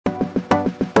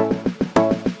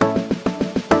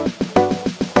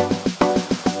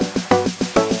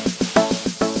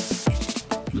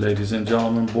Ladies and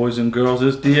gentlemen, boys and girls,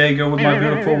 it's Diego with my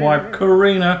beautiful wife,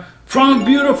 Karina, from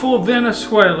beautiful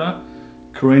Venezuela.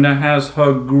 Karina has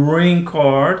her green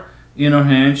card in her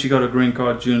hand. She got a green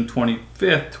card June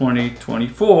 25th,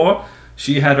 2024.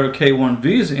 She had her K1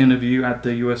 visa interview at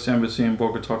the U.S. Embassy in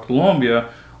Bogota, Colombia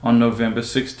on November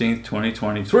 16th,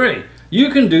 2023.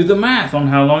 You can do the math on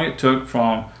how long it took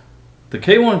from the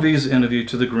K1 visa interview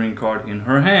to the green card in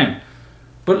her hand.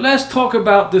 But let's talk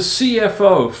about the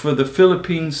CFO for the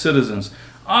Philippine citizens.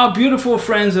 Our beautiful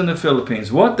friends in the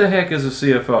Philippines. What the heck is a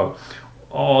CFO?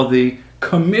 Or the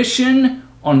Commission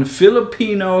on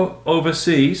Filipino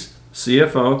Overseas,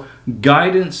 CFO,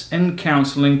 Guidance and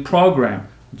Counseling Program,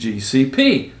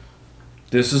 GCP.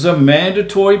 This is a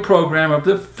mandatory program of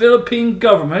the Philippine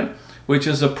government, which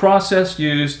is a process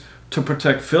used to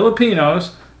protect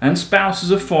Filipinos and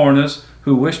spouses of foreigners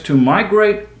who wish to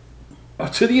migrate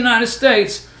to the United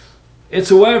States. It's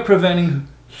a way of preventing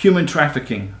human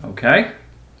trafficking, okay?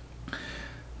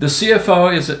 The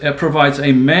CFO provides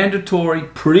a mandatory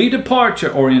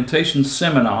pre-departure orientation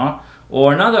seminar,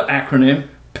 or another acronym,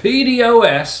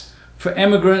 PDOS, for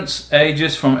immigrants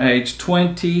ages from age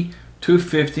 20 to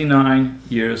 59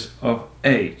 years of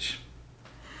age.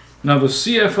 Now, the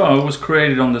CFO was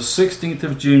created on the 16th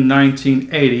of June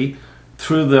 1980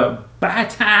 through the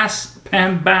Batas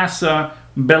Pambasa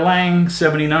Belang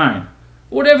 79,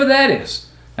 whatever that is,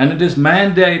 and it is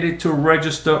mandated to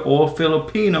register all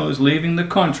Filipinos leaving the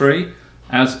country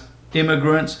as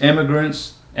immigrants,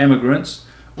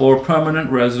 or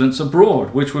permanent residents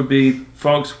abroad, which would be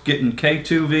folks getting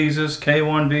K2 visas,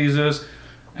 K1 visas,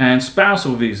 and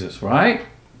spousal visas, right?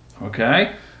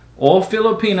 Okay, all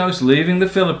Filipinos leaving the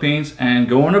Philippines and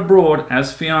going abroad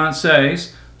as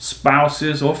fiancés,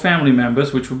 spouses, or family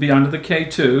members, which would be under the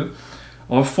K2,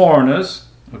 or foreigners,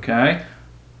 okay,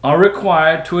 are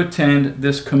required to attend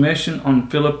this Commission on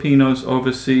Filipinos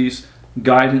Overseas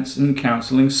Guidance and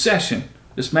Counseling session.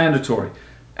 It's mandatory.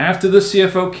 After the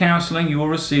CFO counseling, you will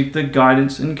receive the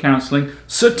Guidance and Counseling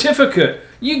certificate.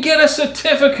 You get a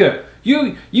certificate.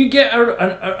 You get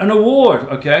an award,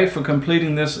 okay, for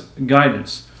completing this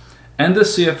guidance. And the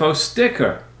CFO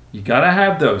sticker. You gotta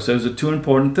have those. Those are two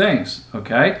important things,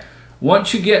 okay?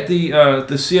 Once you get the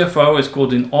CFO, it's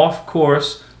called an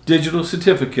off-course digital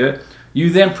certificate. You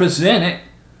then present it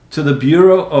to the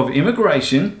Bureau of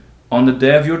Immigration on the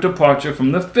day of your departure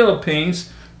from the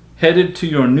Philippines, headed to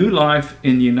your new life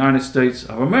in the United States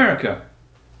of America.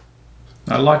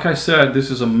 Now, like I said, this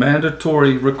is a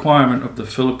mandatory requirement of the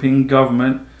Philippine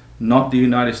government, not the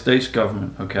United States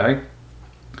government, okay?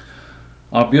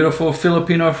 Our beautiful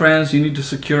Filipino friends, you need to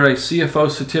secure a CFO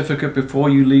certificate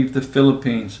before you leave the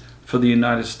Philippines for the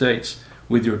United States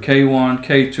with your K1,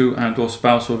 K2, and or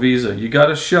spousal visa. You got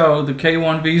to show the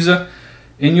K1 visa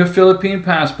in your Philippine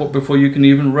passport before you can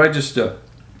even register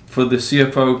for the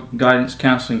CFO Guidance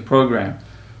Counseling Program.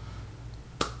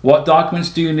 What documents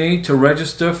do you need to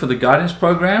register for the guidance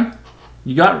program?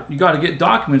 You got to get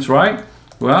documents, right?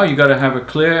 Well, you got to have a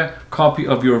clear copy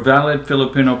of your valid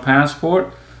Filipino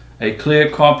passport, a clear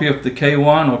copy of the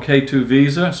K1 or K2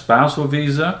 visa, spousal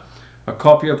visa, a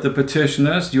copy of the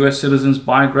petitioner's U.S. citizen's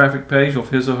biographic page of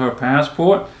his or her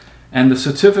passport, and the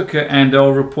certificate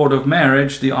and/or report of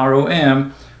marriage, the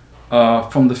ROM,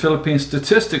 from the Philippine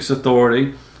Statistics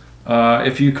Authority,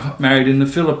 if you got married in the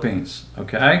Philippines,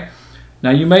 okay? Now,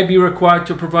 you may be required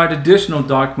to provide additional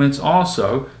documents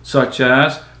also, such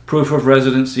as proof of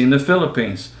residency in the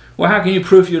Philippines. Well, how can you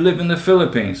prove you live in the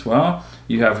Philippines? Well,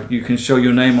 you can show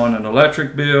your name on an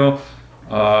electric bill,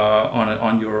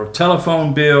 on your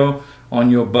telephone bill, on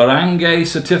your barangay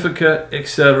certificate,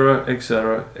 etc.,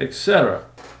 etc., etc.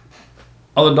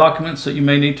 Other documents that you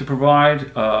may need to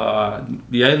provide,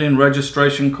 the alien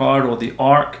registration card or the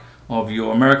ARC of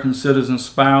your American citizen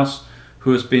spouse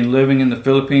who has been living in the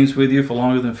Philippines with you for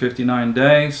longer than 59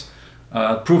 days,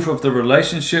 proof of the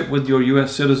relationship with your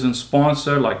U.S. citizen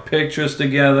sponsor, like pictures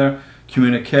together,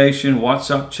 communication,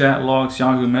 WhatsApp chat logs,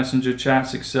 Yahoo Messenger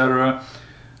chats, etc.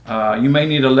 You may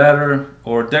need a letter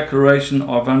or a declaration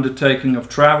of undertaking of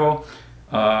travel,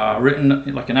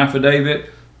 written like an affidavit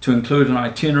to include an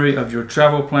itinerary of your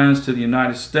travel plans to the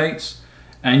United States.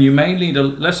 And you may need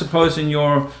let's suppose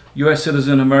your U.S.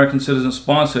 citizen, American citizen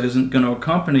sponsor isn't going to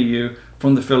accompany you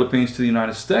from the Philippines to the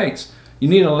United States. You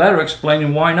need a letter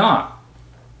explaining why not,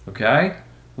 okay?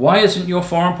 Why isn't your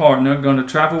foreign partner going to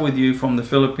travel with you from the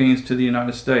Philippines to the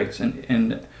United States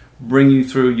and bring you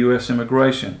through U.S.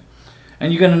 immigration?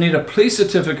 And you're going to need a police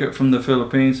certificate from the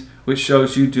Philippines which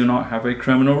shows you do not have a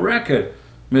criminal record,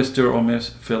 Mr. or Miss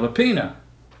Filipina.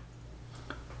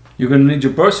 You're going to need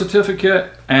your birth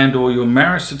certificate and or your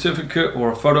marriage certificate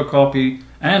or a photocopy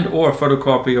and or a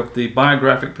photocopy of the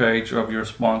biographic page of your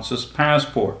sponsor's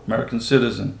passport, American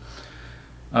citizen.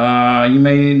 You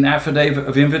may need an affidavit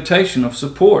of invitation of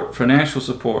support, financial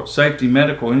support, safety,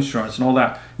 medical, insurance, and all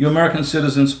that. Your American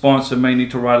citizen sponsor may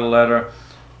need to write a letter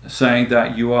saying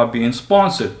that you are being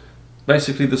sponsored.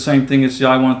 Basically the same thing as the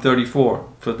I-134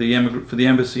 for the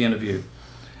embassy interview.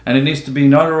 And it needs to be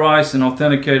notarized and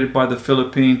authenticated by the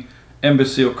Philippine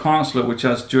embassy or consulate, which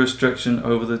has jurisdiction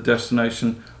over the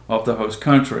destination of the host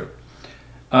country.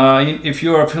 If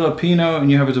you're a Filipino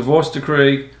and you have a divorce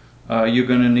decree, you're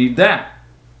going to need that.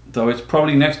 Though it's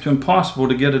probably next to impossible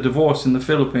to get a divorce in the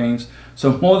Philippines,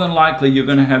 so more than likely you're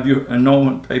going to have your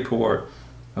annulment paperwork,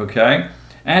 okay?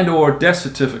 And or death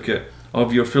certificate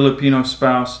of your Filipino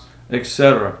spouse,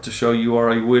 etc., to show you are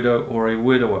a widow or a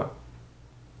widower.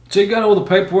 So you got all the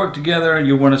paperwork together, and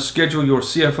you want to schedule your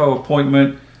CFO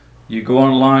appointment. You go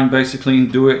online basically and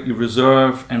do it. You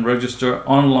reserve and register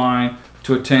online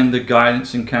to attend the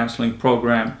guidance and counseling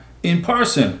program in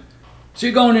person. So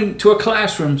you're going into a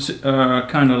classroom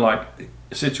kind of like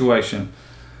situation.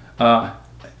 I'm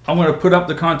going to put up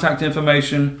the contact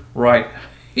information right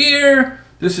here.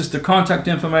 This is the contact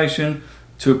information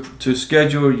to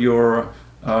schedule your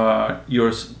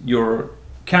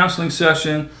counseling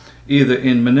session, either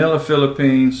in Manila,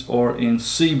 Philippines, or in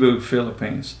Cebu,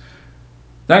 Philippines.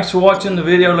 Thanks for watching the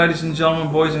video, ladies and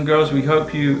gentlemen, boys and girls. We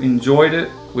hope you enjoyed it.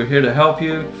 We're here to help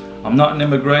you. I'm not an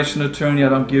immigration attorney. I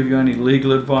don't give you any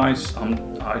legal advice.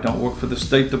 I don't work for the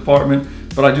State Department,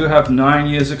 but I do have 9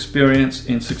 years experience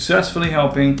in successfully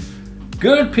helping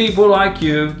good people like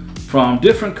you from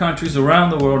different countries around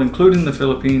the world, including the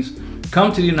Philippines,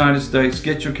 come to the United States,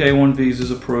 get your K-1 visas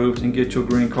approved, and get your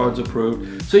green cards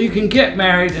approved, so you can get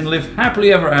married and live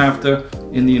happily ever after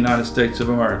in the United States of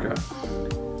America.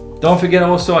 Don't forget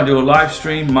also, I do a live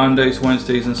stream Mondays,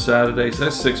 Wednesdays, and Saturdays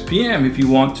at 6 p.m. If you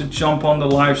want to jump on the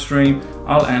live stream,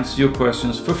 I'll answer your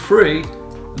questions for free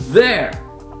there.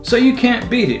 So you can't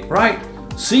beat it, right?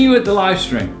 See you at the live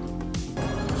stream.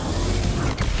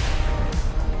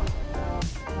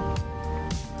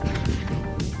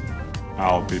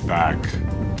 I'll be back.